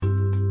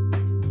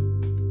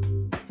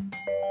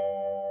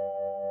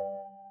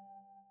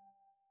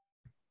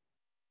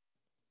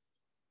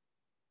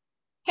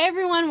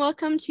everyone.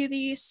 Welcome to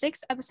the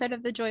 6th episode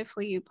of the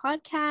Joyful You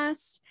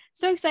podcast.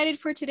 So excited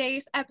for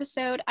today's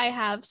episode. I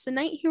have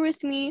Senait here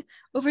with me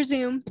over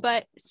Zoom,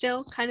 but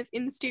still kind of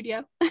in the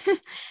studio.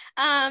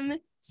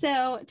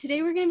 So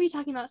today we're going to be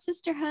talking about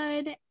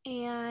sisterhood,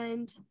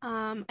 and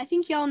I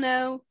think y'all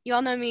know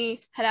me,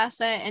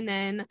 Hadassah, and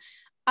then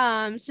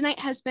Senait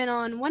has been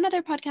on one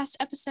other podcast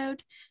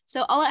episode.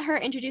 So I'll let her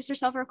introduce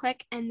herself real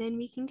quick, and then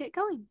we can get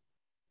going.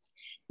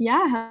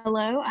 Yeah,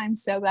 hello. I'm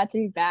so glad to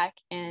be back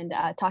and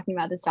talking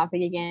about this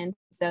topic again.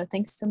 So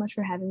thanks so much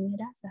for having me,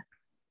 Hadassah.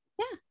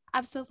 Yeah,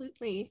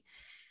 absolutely.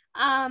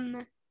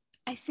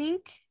 I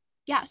think,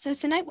 so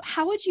Senait,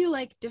 how would you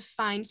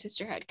define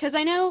sisterhood? Because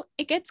I know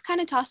it gets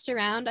kind of tossed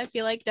around, I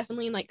feel like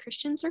definitely in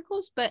Christian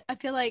circles, but I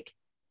feel like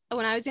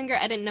when I was younger,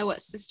 I didn't know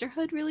what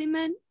sisterhood really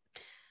meant.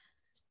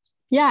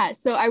 Yeah,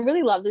 so I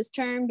really love this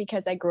term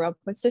because I grew up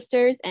with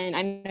sisters, and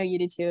I know you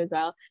do too as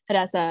well,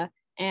 Hadassah.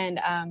 And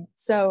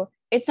so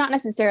it's not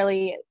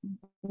necessarily,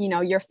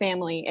 your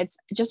family. It's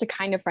just a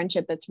kind of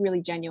friendship that's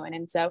really genuine.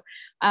 And so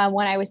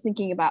when I was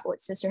thinking about what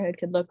sisterhood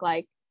could look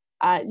like,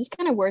 just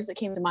kind of words that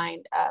came to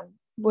mind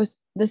was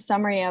the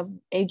summary of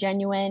a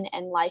genuine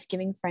and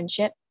life-giving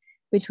friendship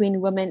between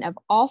women of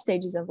all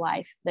stages of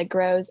life that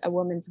grows a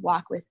woman's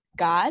walk with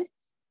God.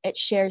 It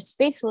shares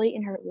faithfully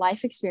in her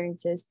life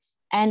experiences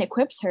and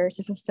equips her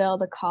to fulfill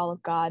the call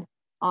of God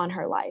on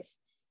her life.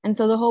 And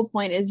so the whole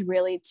point is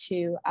really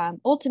to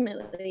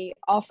ultimately,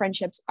 all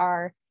friendships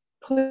are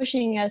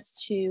pushing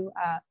us to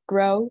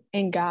grow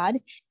in God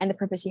and the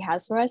purpose He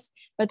has for us.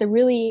 But the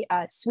really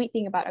sweet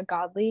thing about a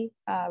godly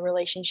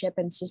relationship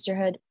and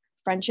sisterhood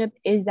friendship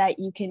is that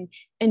you can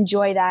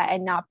enjoy that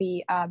and not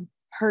be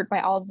hurt by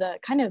all of the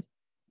kind of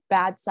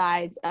bad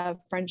sides of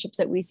friendships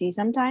that we see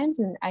sometimes.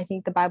 And I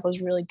think the Bible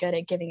is really good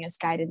at giving us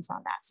guidance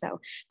on that.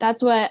 So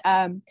that's what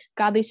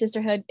godly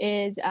sisterhood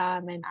is.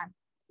 And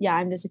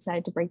I'm just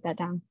excited to break that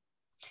down.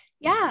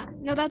 Yeah,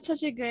 no, that's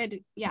such a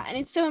good, and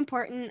it's so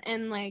important.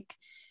 And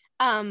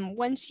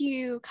once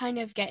you kind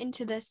of get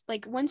into this,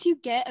 once you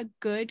get a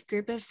good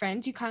group of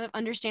friends, you kind of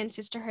understand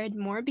sisterhood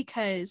more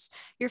because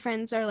your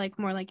friends are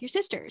more like your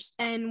sisters.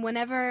 And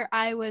whenever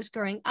I was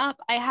growing up,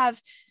 I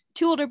have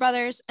 2 older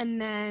brothers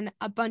and then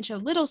a bunch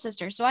of little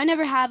sisters. So I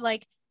never had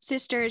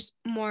sisters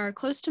more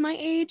close to my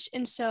age.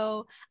 And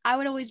so I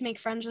would always make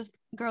friends with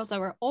girls that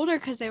were older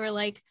because they were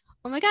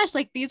oh my gosh,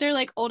 these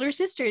are older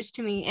sisters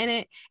to me.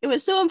 And it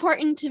was so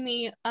important to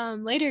me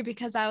later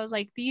because I was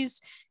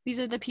these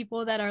are the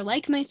people that are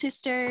like my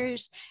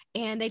sisters,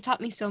 and they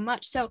taught me so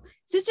much. So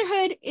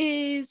sisterhood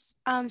is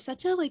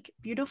such a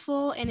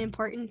beautiful and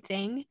important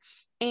thing.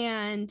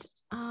 And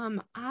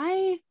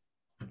I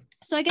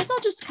guess I'll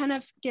just kind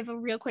of give a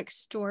real quick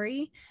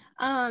story.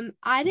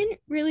 I didn't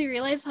really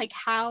realize I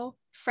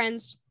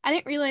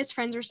didn't realize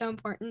friends were so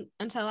important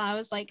until I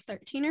was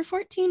 13 or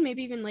 14,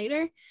 maybe even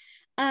later.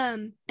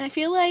 And I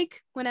feel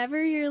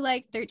whenever you're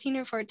 13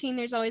 or 14,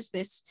 there's always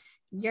this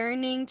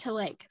yearning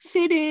to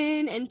fit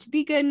in and to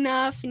be good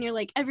enough. And you're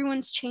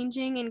everyone's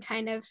changing and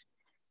kind of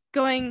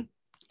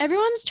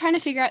everyone's trying to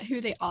figure out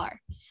who they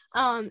are.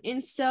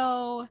 And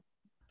so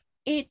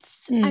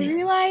I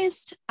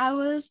realized I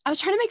was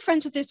trying to make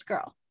friends with this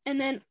girl. And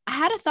then I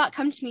had a thought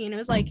come to me, and it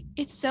was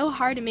it's so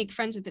hard to make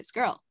friends with this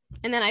girl.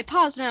 And then I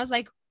paused and I was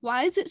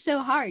why is it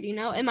so hard?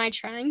 Am I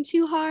trying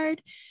too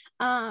hard?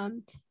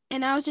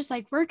 And I was just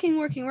working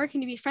to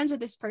be friends with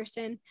this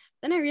person.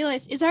 Then I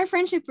realized, is our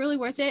friendship really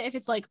worth it if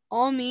it's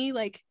all me?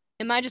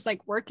 Am I just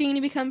working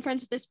to become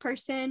friends with this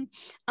person?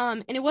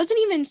 And it wasn't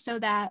even so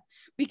that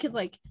we could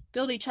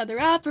build each other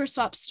up or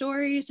swap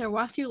stories or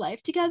walk through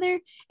life together.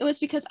 It was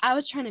because I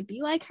was trying to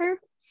be like her.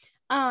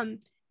 And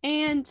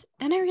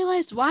then I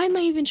realized, why am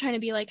I even trying to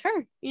be like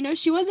her?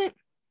 She wasn't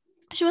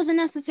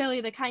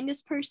necessarily the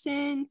kindest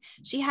person.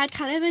 She had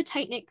kind of a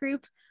tight-knit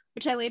group,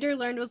 which I later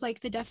learned was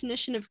the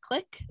definition of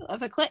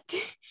a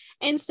clique.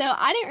 And so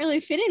I didn't really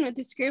fit in with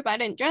this group. I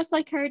didn't dress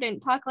like her,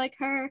 didn't talk like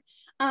her.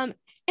 And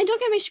don't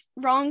get me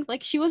wrong,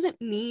 she wasn't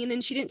mean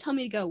and she didn't tell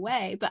me to go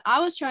away, but I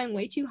was trying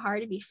way too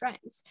hard to be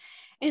friends.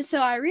 And so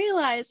I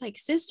realized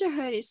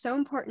sisterhood is so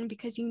important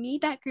because you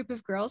need that group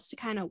of girls to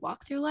kind of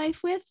walk through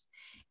life with.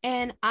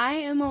 And I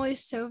am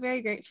always so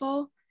very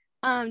grateful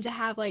to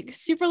have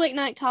super late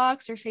night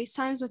talks or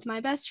FaceTimes with my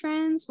best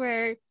friends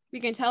where we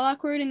can tell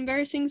awkward,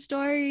 embarrassing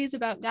stories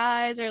about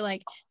guys or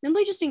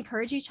simply just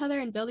encourage each other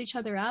and build each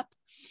other up.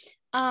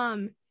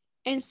 And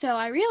so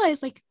I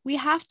realized we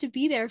have to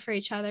be there for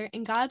each other,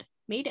 and God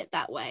made it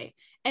that way.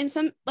 And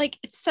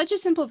it's such a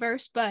simple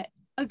verse, but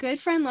a good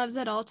friend loves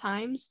at all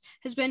times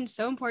has been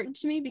so important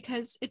to me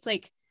because it's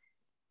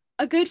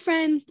a good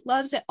friend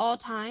loves at all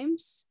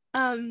times.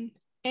 And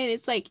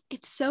it's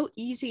it's so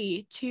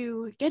easy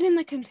to get in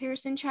the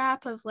comparison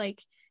trap of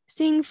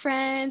seeing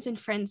friends and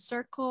friend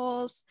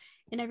circles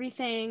and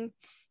everything,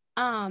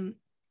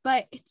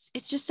 but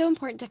it's just so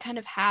important to kind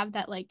of have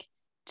that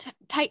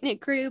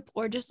tight-knit group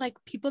or just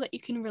people that you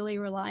can really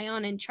rely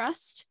on and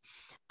trust.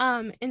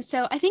 And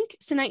so I think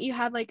Senait, you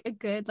had a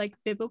good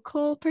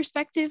biblical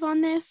perspective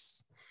on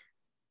this.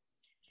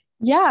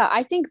 Yeah,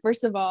 I think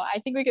first of all, I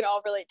think we could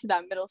all relate to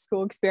that middle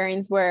school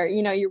experience where,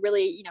 you're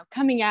really,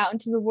 coming out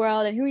into the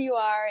world and who you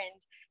are,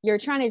 and you're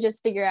trying to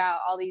just figure out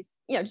all these,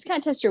 just kind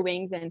of test your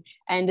wings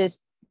and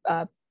this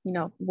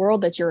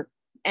world that you're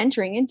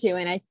entering into.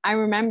 And I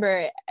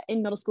remember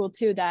in middle school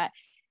too, that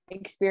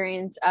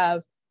experience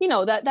of,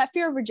 that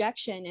fear of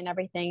rejection and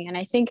everything. And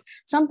I think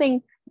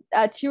something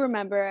to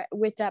remember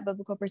with that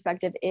biblical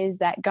perspective is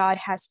that God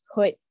has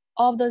put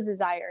all of those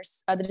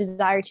desires, the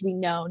desire to be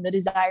known, the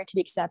desire to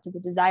be accepted, the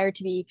desire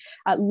to be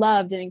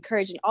loved and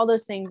encouraged, and all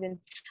those things. And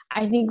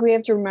I think we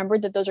have to remember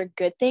that those are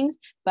good things,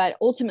 but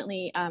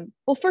ultimately,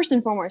 well, first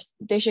and foremost,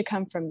 they should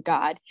come from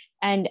God.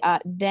 And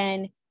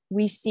then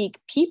we seek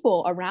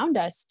people around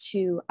us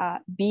to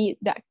be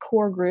that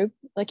core group,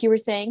 like you were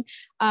saying,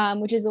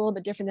 which is a little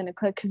bit different than a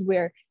clique because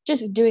we're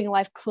just doing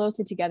life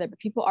closely together, but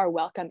people are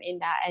welcome in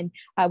that. And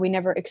we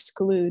never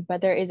exclude, but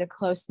there is a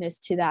closeness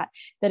to that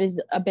is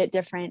a bit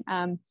different.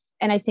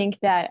 And I think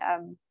that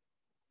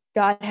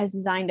God has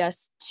designed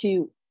us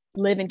to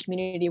live in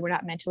community. We're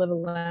not meant to live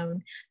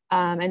alone.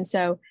 And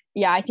so,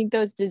 yeah, I think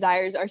those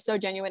desires are so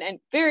genuine and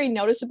very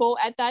noticeable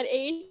at that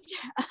age.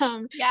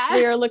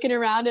 We are looking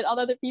around at all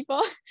other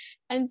people.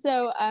 And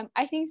so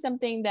I think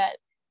something that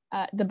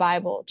the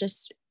Bible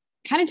just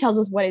kind of tells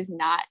us what is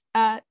not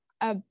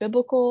a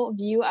biblical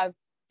view of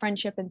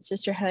friendship and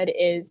sisterhood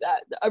is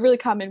a really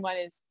common one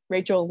is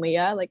Rachel and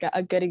Leah, like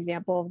a good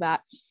example of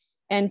that.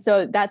 And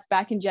so that's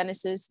back in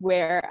Genesis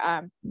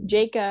where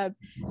Jacob,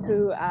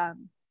 who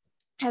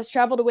has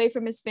traveled away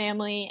from his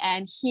family,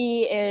 and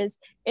he is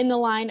in the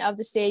line of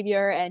the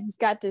Savior, and he's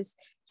got this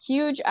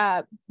huge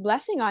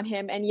blessing on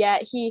him. And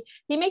yet he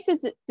makes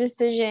his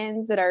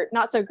decisions that are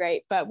not so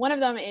great. But one of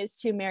them is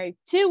to marry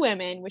two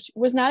women, which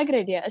was not a good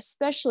idea,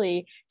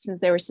 especially since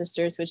they were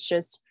sisters, which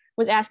just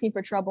was asking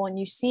for trouble. And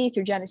you see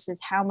through Genesis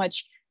how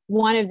much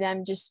one of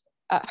them just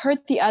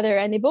hurt the other.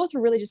 And they both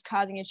were really just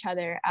causing each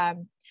other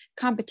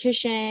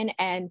competition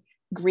and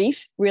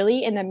grief,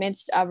 really, in the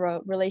midst of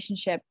a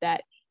relationship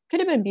that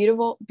could have been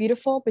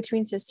beautiful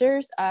between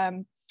sisters,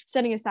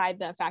 setting aside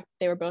the fact that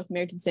they were both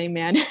married to the same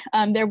man.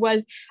 There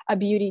was a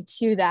beauty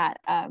to that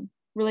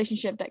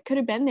relationship that could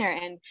have been there.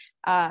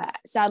 And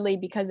sadly,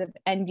 because of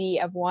envy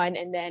of one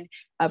and then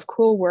of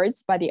cruel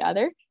words by the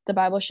other, the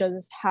Bible shows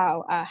us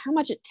how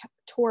much it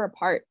tore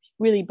apart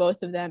really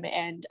both of them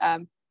and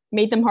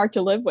made them hard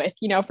to live with,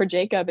 for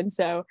Jacob. And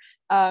so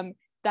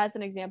that's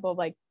an example of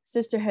like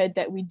sisterhood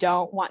that we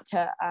don't want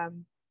to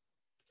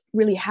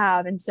really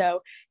have. And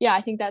so, yeah,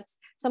 I think that's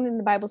something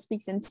the Bible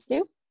speaks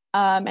into.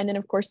 And then,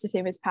 of course, the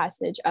famous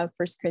passage of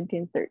 1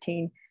 Corinthians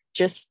 13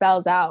 just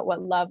spells out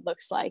what love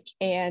looks like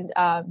and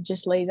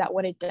just lays out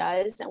what it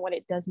does and what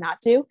it does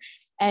not do.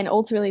 And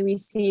ultimately, we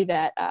see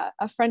that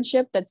a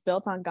friendship that's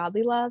built on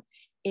godly love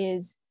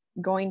is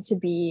going to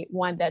be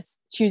one that's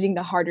choosing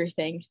the harder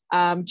thing,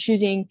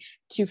 choosing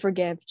to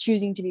forgive,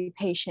 choosing to be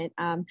patient.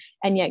 And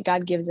yet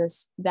God gives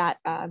us that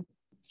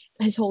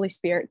his Holy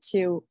Spirit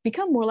to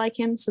become more like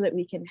him so that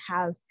we can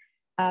have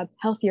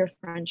healthier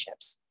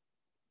friendships.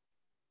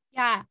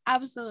 Yeah,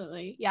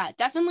 absolutely. Yeah,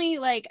 definitely.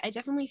 Like, I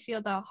definitely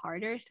feel the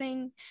harder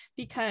thing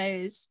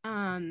because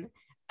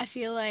I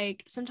feel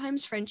like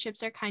sometimes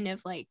friendships are kind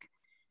of like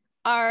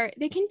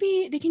they can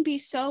be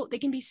so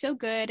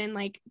good, and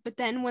like, but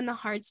then when the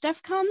hard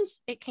stuff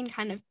comes, it can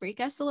kind of break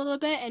us a little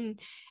bit, and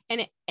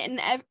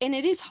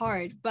it is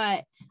hard.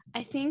 But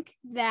I think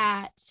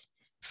that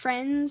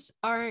friends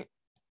aren't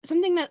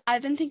something that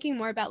I've been thinking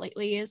more about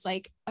lately. Is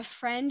like, a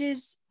friend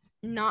is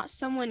not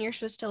someone you're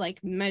supposed to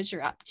like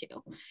measure up to.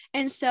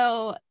 And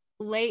so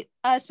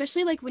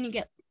especially like when you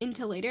get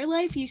into later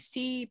life, you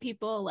see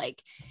people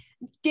like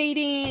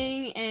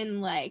dating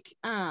and like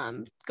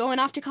going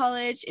off to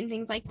college and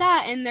things like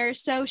that, and they're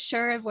so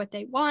sure of what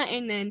they want.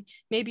 And then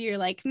maybe you're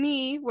like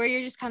me, where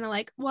you're just kind of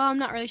like, well, I'm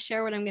not really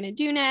sure what I'm going to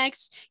do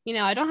next.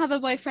 I don't have a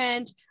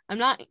boyfriend, I'm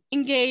not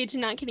engaged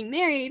and not getting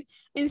married.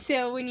 And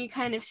so when you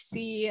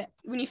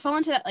fall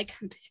into that like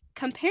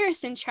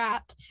comparison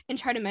trap and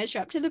try to measure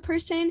up to the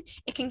person,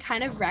 it can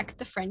kind of wreck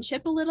the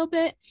friendship a little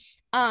bit.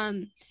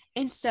 And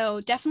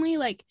so definitely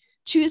like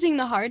choosing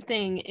the hard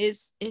thing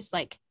is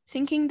like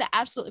thinking the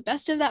absolute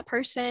best of that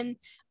person,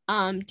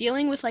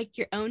 dealing with like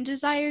your own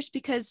desires,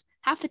 because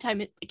half the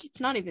time it's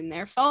not even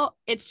their fault.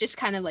 It's just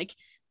kind of like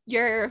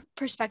your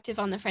perspective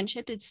on the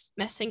friendship is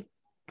messing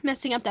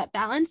up that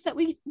balance that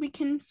we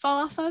can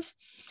fall off of.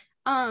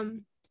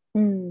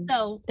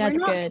 So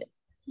that's good.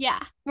 Yeah,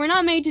 we're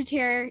not made to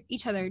tear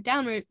each other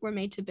down. We're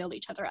made to build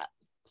each other up.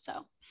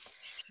 So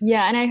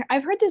yeah, and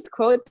I've heard this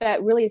quote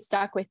that really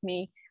stuck with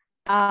me.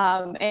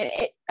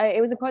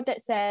 It was a quote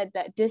that said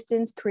that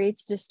distance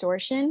creates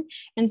distortion.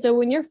 And so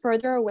when you're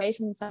further away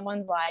from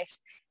someone's life,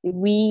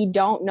 we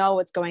don't know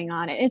what's going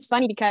on. And it's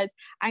funny because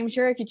I'm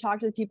sure if you talk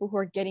to the people who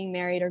are getting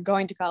married or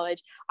going to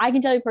college, I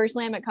can tell you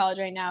personally, I'm at college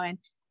right now. And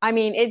I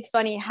mean, it's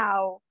funny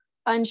how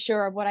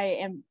unsure of what I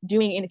am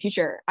doing in the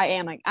future I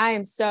am. Like, I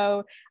am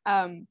so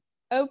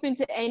open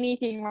to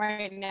anything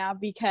right now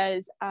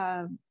because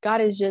God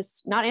has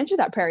just not answered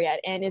that prayer yet.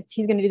 And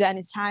he's going to do that in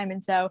his time.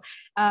 And so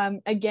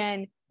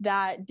again,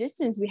 that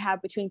distance we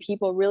have between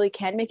people really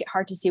can make it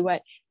hard to see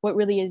what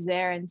really is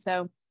there. And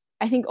so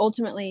I think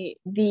ultimately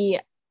the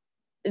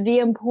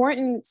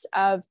importance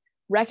of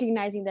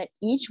recognizing that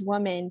each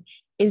woman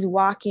is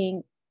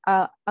walking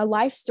a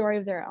life story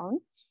of their own,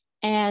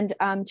 and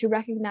to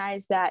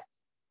recognize that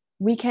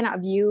we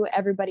cannot view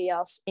everybody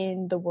else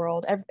in the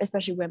world,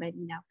 especially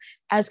women,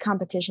 as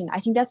competition. I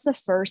think that's the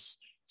first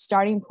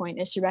starting point,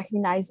 is to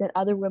recognize that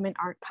other women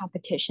aren't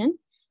competition,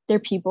 they're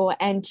people,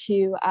 and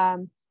to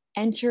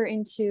enter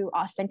into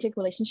authentic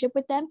relationship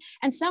with them.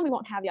 And some we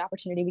won't have the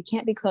opportunity. We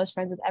can't be close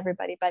friends with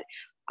everybody, but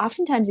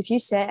oftentimes if you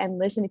sit and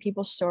listen to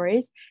people's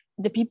stories,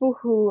 the people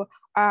who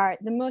are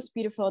the most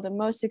beautiful, the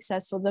most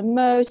successful,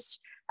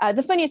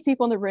 the funniest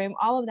people in the room,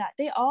 all of that,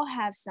 they all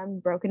have some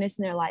brokenness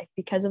in their life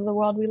because of the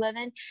world we live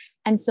in.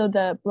 And so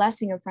the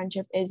blessing of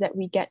friendship is that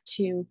we get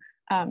to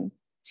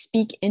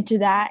speak into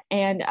that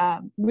and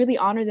really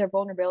honor their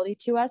vulnerability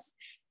to us.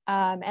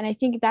 And I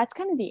think that's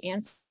kind of the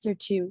answer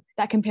to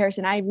that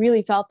comparison. I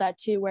really felt that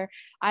too, where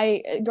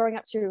growing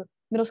up through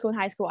middle school and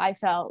high school, I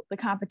felt the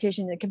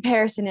competition, the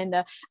comparison, and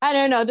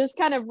this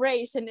kind of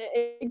race. And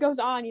it goes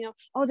on,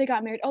 oh, they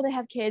got married, oh, they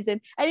have kids.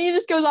 And it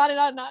just goes on and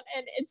on and on.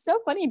 And it's so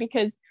funny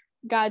because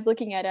God's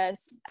looking at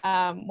us,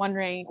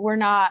 wondering, we're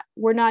not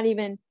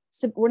even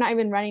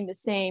running the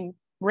same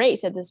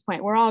race at this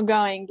point. We're all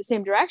going the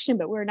same direction,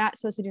 but we're not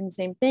supposed to be doing the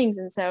same things.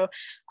 And so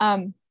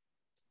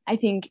I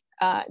think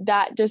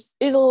that just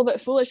is a little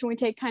bit foolish when we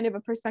take kind of a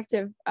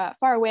perspective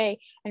far away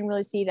and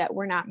really see that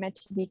we're not meant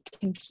to be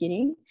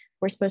competing.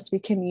 We're supposed to be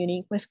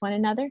communing with one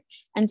another.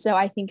 And so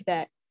I think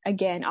that,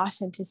 again,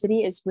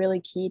 authenticity is really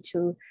key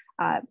to,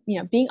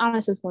 being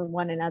honest with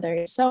one another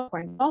is so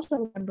important.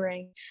 Also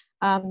remembering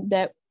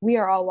that we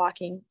are all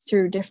walking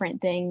through different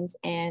things,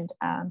 and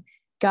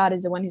God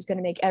is the one who's going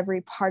to make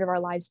every part of our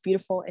lives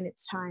beautiful in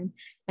its time.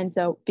 And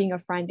so being a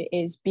friend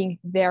is being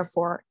there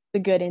for the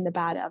good and the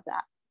bad of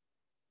that.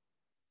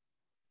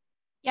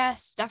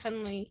 Yes,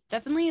 definitely.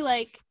 Definitely,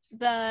 like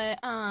the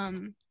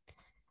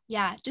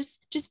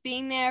just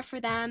being there for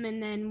them.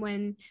 And then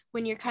when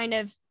you're kind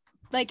of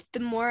like, the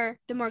more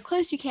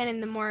close you can,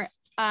 and the more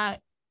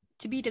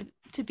to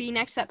be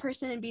next to that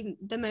person and be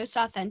the most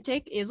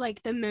authentic, is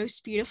like the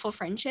most beautiful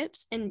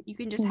friendships. And you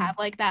can just have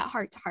like that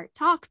heart to heart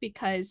talk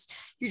because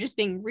you're just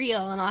being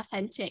real and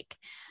authentic.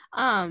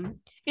 And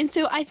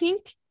so I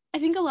think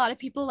a lot of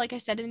people, like I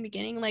said in the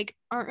beginning, like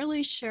aren't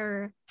really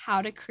sure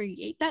how to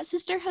create that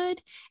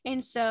sisterhood.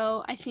 And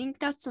so I think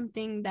that's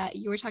something that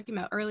you were talking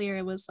about earlier.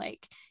 It was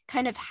like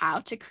kind of how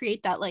to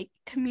create that like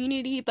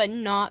community, but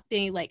not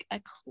being like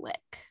a clique.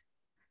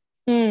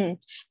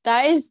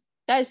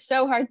 That is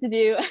so hard to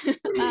do.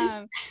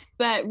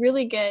 But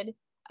really good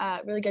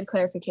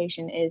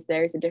clarification is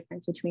there's a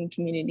difference between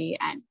community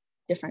and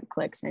different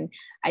cliques. And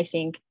I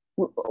think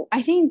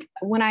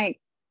when I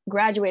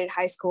graduated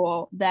high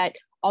school, that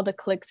all the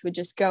cliques would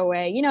just go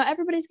away.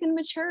 Everybody's going to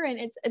mature and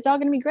it's all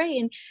going to be great.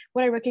 And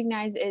what I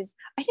recognize is,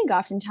 I think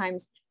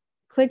oftentimes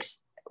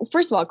cliques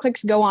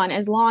go on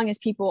as long as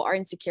people are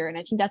insecure. And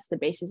I think that's the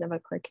basis of a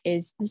clique,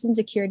 is this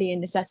insecurity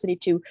and necessity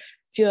to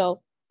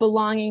feel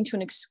belonging to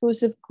an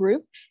exclusive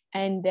group.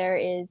 And there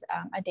is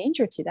a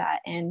danger to that.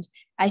 And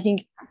I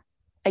think,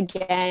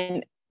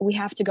 again, we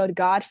have to go to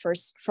God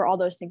first for all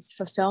those things,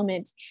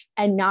 fulfillment,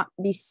 and not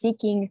be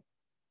seeking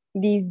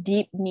these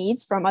deep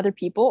needs from other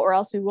people, or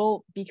else we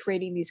will be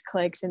creating these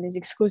cliques and these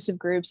exclusive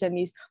groups and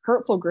these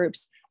hurtful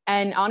groups.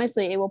 And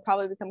honestly, it will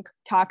probably become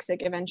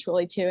toxic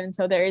eventually too. And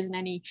so there isn't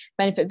any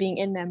benefit being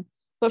in them.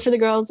 But for the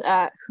girls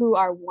who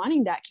are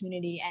wanting that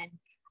community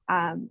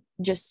and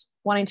just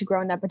wanting to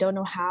grow in that, but don't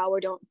know how, or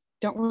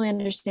don't really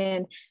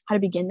understand how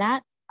to begin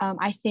that,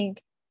 I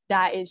think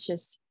that is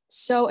just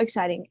so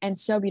exciting and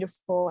so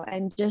beautiful,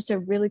 and just a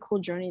really cool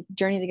journey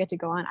to get to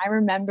go on. I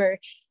remember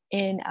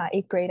in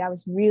 8th grade, I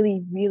was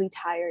really, really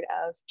tired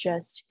of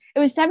it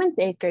was 7th,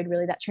 8th grade,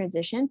 really, that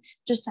transition,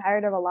 just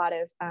tired of a lot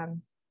of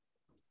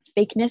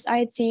fakeness I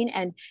had seen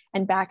and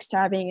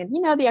backstabbing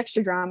and, the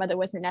extra drama that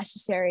wasn't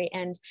necessary.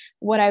 And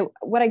what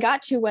I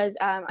got to was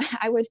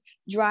I would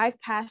drive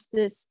past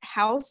this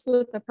house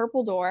with a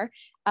purple door,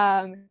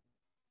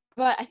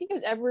 but I think it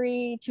was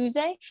every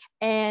Tuesday.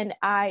 And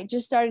I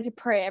just started to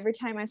pray every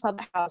time I saw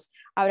the house.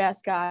 I would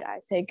ask God, I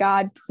say,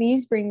 God,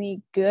 please bring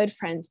me good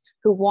friends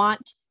who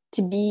want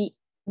to be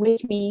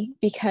with me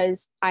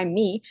because I'm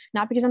me,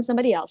 not because I'm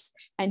somebody else,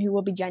 and who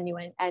will be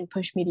genuine and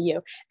push me to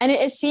you. And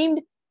it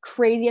seemed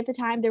crazy at the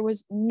time. There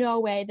was no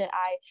way that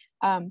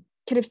I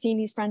could have seen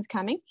these friends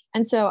coming.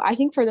 And so I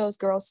think for those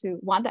girls who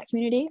want that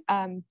community,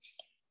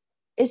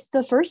 it's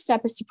the first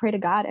step is to pray to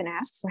God and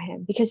ask for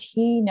him, because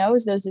he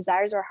knows those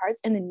desires of our hearts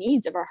and the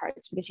needs of our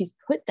hearts, because he's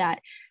put that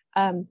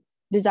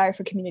desire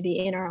for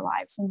community in our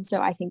lives. And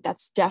so I think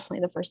that's definitely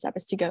the first step,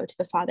 is to go to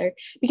the Father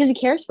because he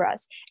cares for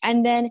us.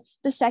 And then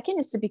the second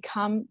is to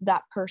become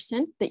that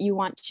person that you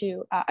want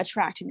to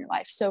attract in your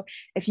life. So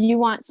if you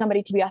want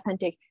somebody to be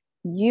authentic,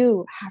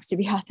 you have to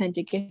be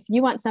authentic. If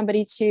you want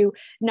somebody to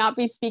not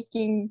be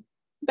speaking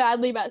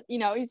badly about,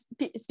 he's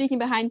speaking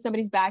behind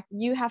somebody's back,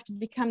 you have to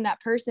become that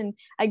person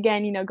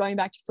again, going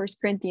back to First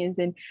Corinthians,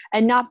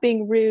 and not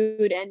being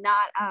rude, and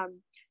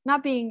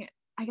not being,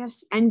 I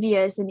guess,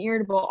 envious and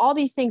irritable, all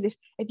these things. If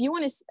you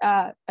want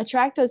to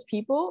attract those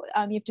people,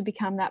 you have to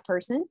become that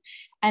person.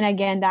 And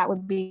again, that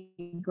would be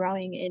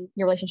growing in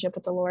your relationship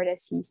with the Lord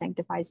as he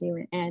sanctifies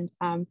you, and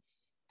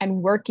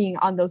working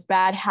on those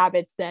bad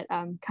habits that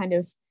kind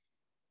of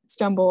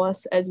stumble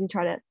us as we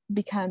try to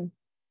become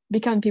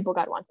people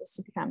God wants us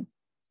to become.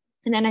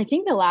 And then I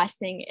think the last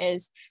thing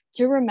is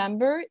to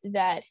remember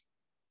that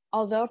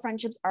although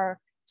friendships are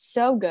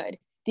so good,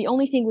 the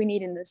only thing we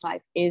need in this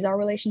life is our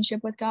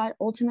relationship with God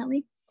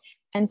ultimately.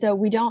 And so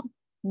we don't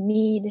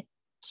need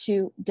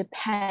to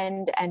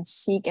depend and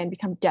seek and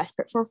become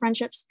desperate for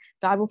friendships.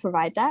 God will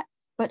provide that.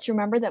 But to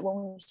remember that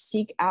when we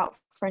seek out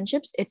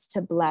friendships, it's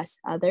to bless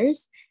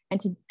others and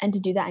to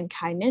do that in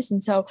kindness.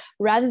 And so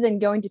rather than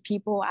going to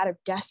people out of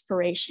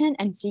desperation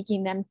and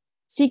seeking them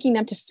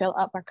to fill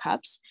up our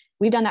cups,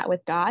 we've done that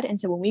with God. And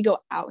so when we go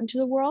out into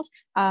the world,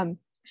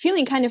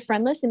 feeling kind of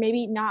friendless and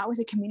maybe not with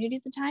a community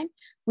at the time,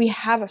 we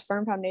have a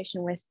firm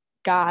foundation with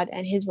God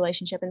and his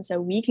relationship. And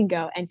so we can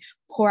go and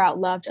pour out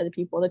love to other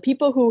people, the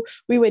people who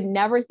we would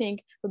never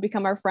think would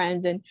become our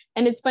friends. And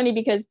it's funny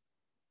because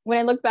when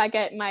I look back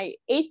at my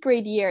 8th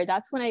grade year,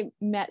 that's when I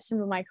met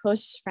some of my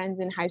closest friends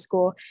in high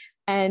school.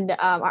 And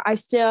I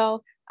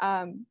still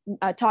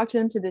talk to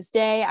them to this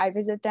day. I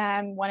visit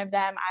them. One of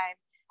them, I'm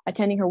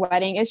attending her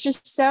wedding. It's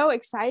just so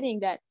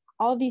exciting that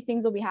all of these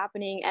things will be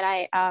happening.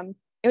 And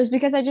it was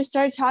because I just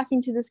started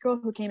talking to this girl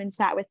who came and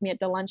sat with me at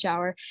the lunch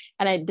hour,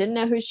 and I didn't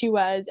know who she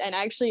was. And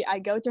actually I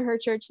go to her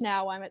church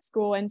now while I'm at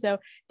school. And so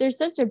there's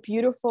such a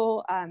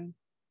beautiful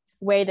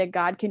way that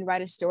God can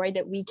write a story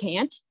that we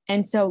can't.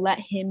 And so let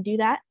him do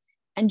that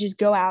and just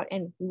go out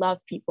and love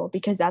people,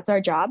 because that's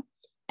our job.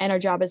 And our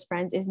job as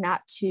friends is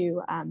not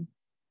to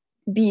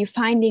be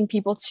finding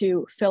people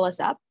to fill us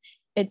up.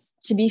 It's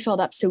to be filled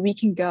up so we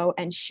can go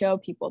and show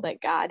people that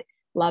God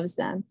loves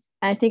them.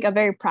 And I think a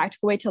very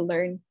practical way to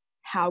learn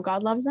how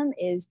God loves them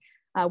is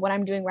what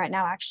I'm doing right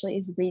now actually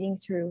is reading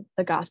through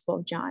the Gospel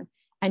of John,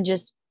 and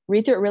just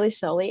read through it really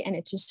slowly. And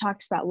it just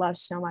talks about love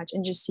so much,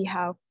 and just see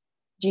how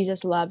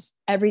Jesus loves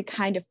every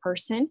kind of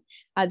person,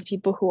 the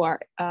people who are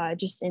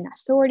just in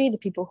authority, the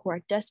people who are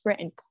desperate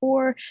and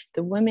poor,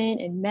 the women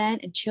and men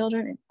and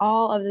children, and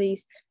all of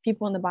these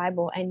people in the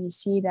Bible. And you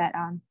see that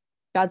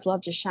God's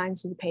love just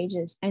shines through the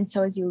pages. And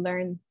so as you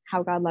learn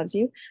how God loves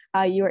you,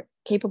 you are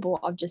capable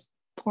of just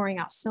pouring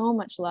out so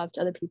much love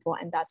to other people.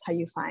 And that's how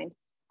you find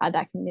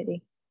that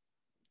community.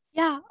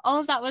 Yeah, all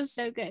of that was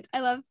so good.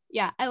 I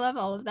love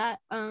all of that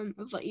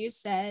of what you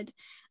said.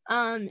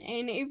 And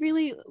it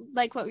really,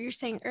 like what we were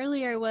saying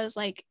earlier, was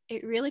like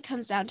it really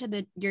comes down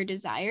to your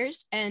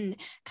desires, and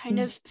kind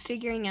of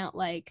figuring out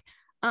like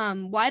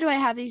why do I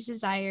have these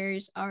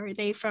desires? Are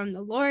they from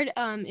the Lord?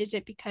 Is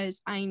it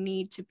because I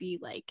need to be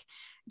like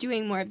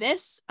doing more of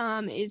this?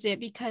 Is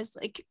it because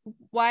like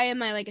why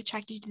am I like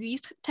attracted to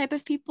these type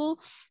of people?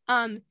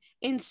 And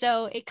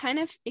so it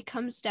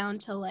comes down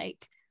to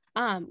like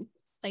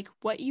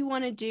what you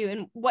want to do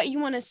and what you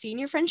want to see in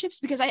your friendships,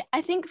 because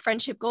I think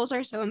friendship goals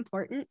are so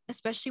important,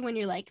 especially when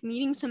you're like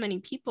meeting so many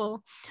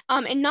people,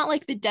 and not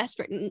like the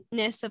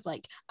desperateness of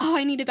like, oh,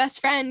 I need a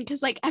best friend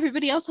because like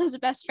everybody else has a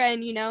best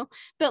friend,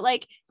 but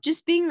like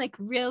just being like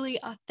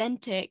really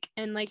authentic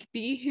and like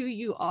be who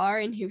you are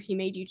and who he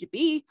made you to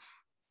be.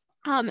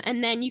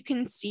 And then you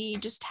can see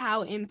just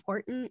how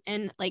important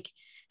and like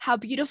how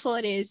beautiful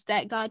it is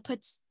that God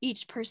puts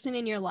each person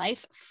in your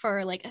life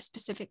for like a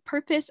specific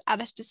purpose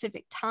at a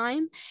specific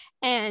time.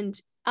 And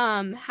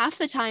half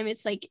the time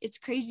it's like it's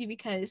crazy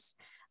because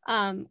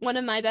one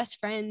of my best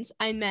friends,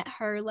 I met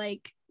her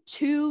like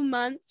 2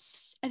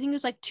 months, I think it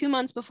was like 2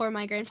 months before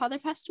my grandfather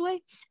passed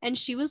away, and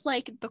she was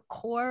like the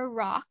core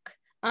rock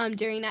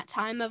during that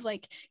time of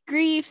like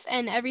grief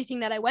and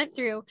everything that I went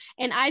through.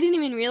 And I didn't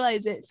even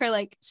realize it for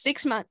like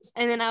 6 months.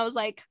 And then I was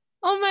like,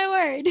 oh my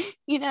word,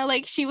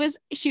 like she was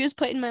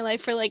put in my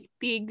life for like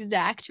the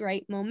exact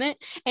right moment,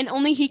 and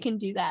only he can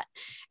do that.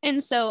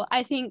 And so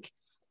I think,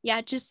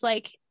 yeah, just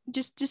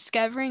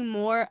discovering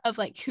more of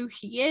like who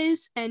he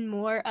is and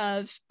more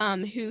of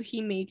who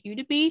he made you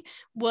to be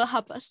will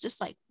help us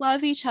just like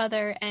love each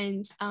other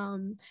and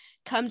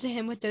come to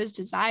him with those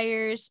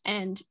desires.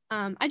 And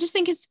I just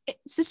think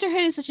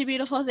sisterhood is such a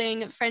beautiful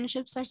thing.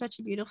 Friendships are such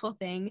a beautiful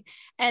thing.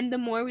 And the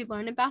more we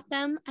learn about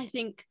them, I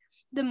think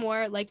the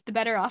more like the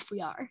better off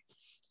we are.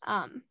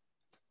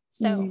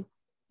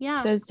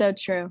 Yeah. That's so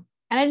true.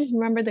 And I just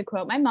remember the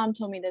quote. My mom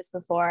told me this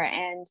before,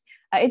 and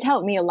it's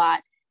helped me a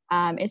lot.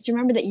 It's to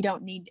remember that you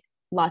don't need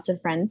lots of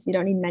friends. You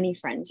don't need many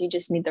friends. You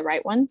just need the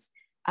right ones.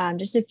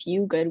 Just a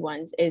few good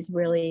ones is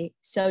really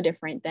so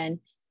different than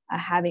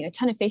having a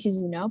ton of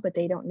faces, but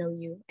they don't know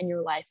you and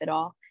your life at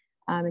all.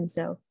 And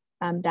so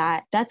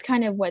that's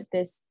kind of what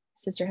this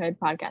Sisterhood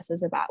podcast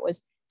is about,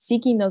 was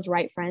seeking those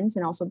right friends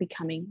and also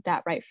becoming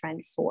that right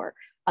friend for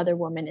other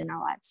women in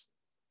our lives.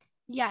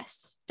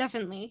 Yes,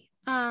 definitely.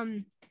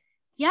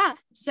 Yeah.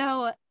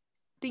 So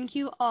thank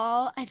you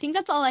all. I think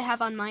that's all I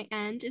have on my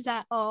end. Is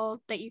that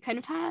all that you kind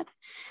of had?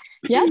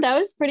 Yeah, that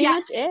was pretty Yeah.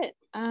 much it.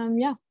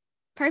 Yeah.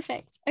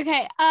 Perfect.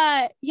 Okay.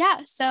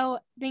 Yeah. So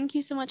thank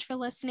you so much for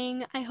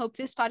listening. I hope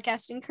this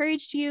podcast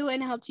encouraged you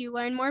and helped you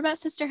learn more about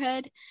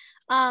sisterhood.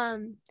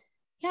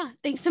 Yeah,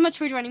 thanks so much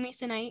for joining me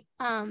tonight.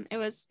 It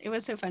was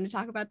so fun to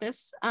talk about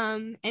this.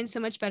 And so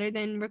much better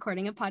than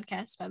recording a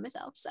podcast by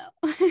myself. So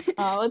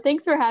Oh,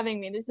 thanks for having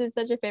me. This is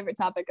such a favorite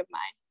topic of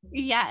mine.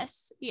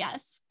 yes,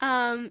 yes.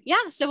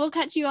 Yeah, so we'll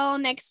catch you all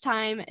next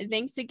time.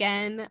 Thanks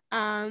again.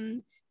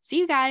 See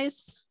you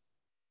guys.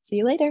 See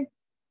you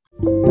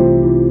later.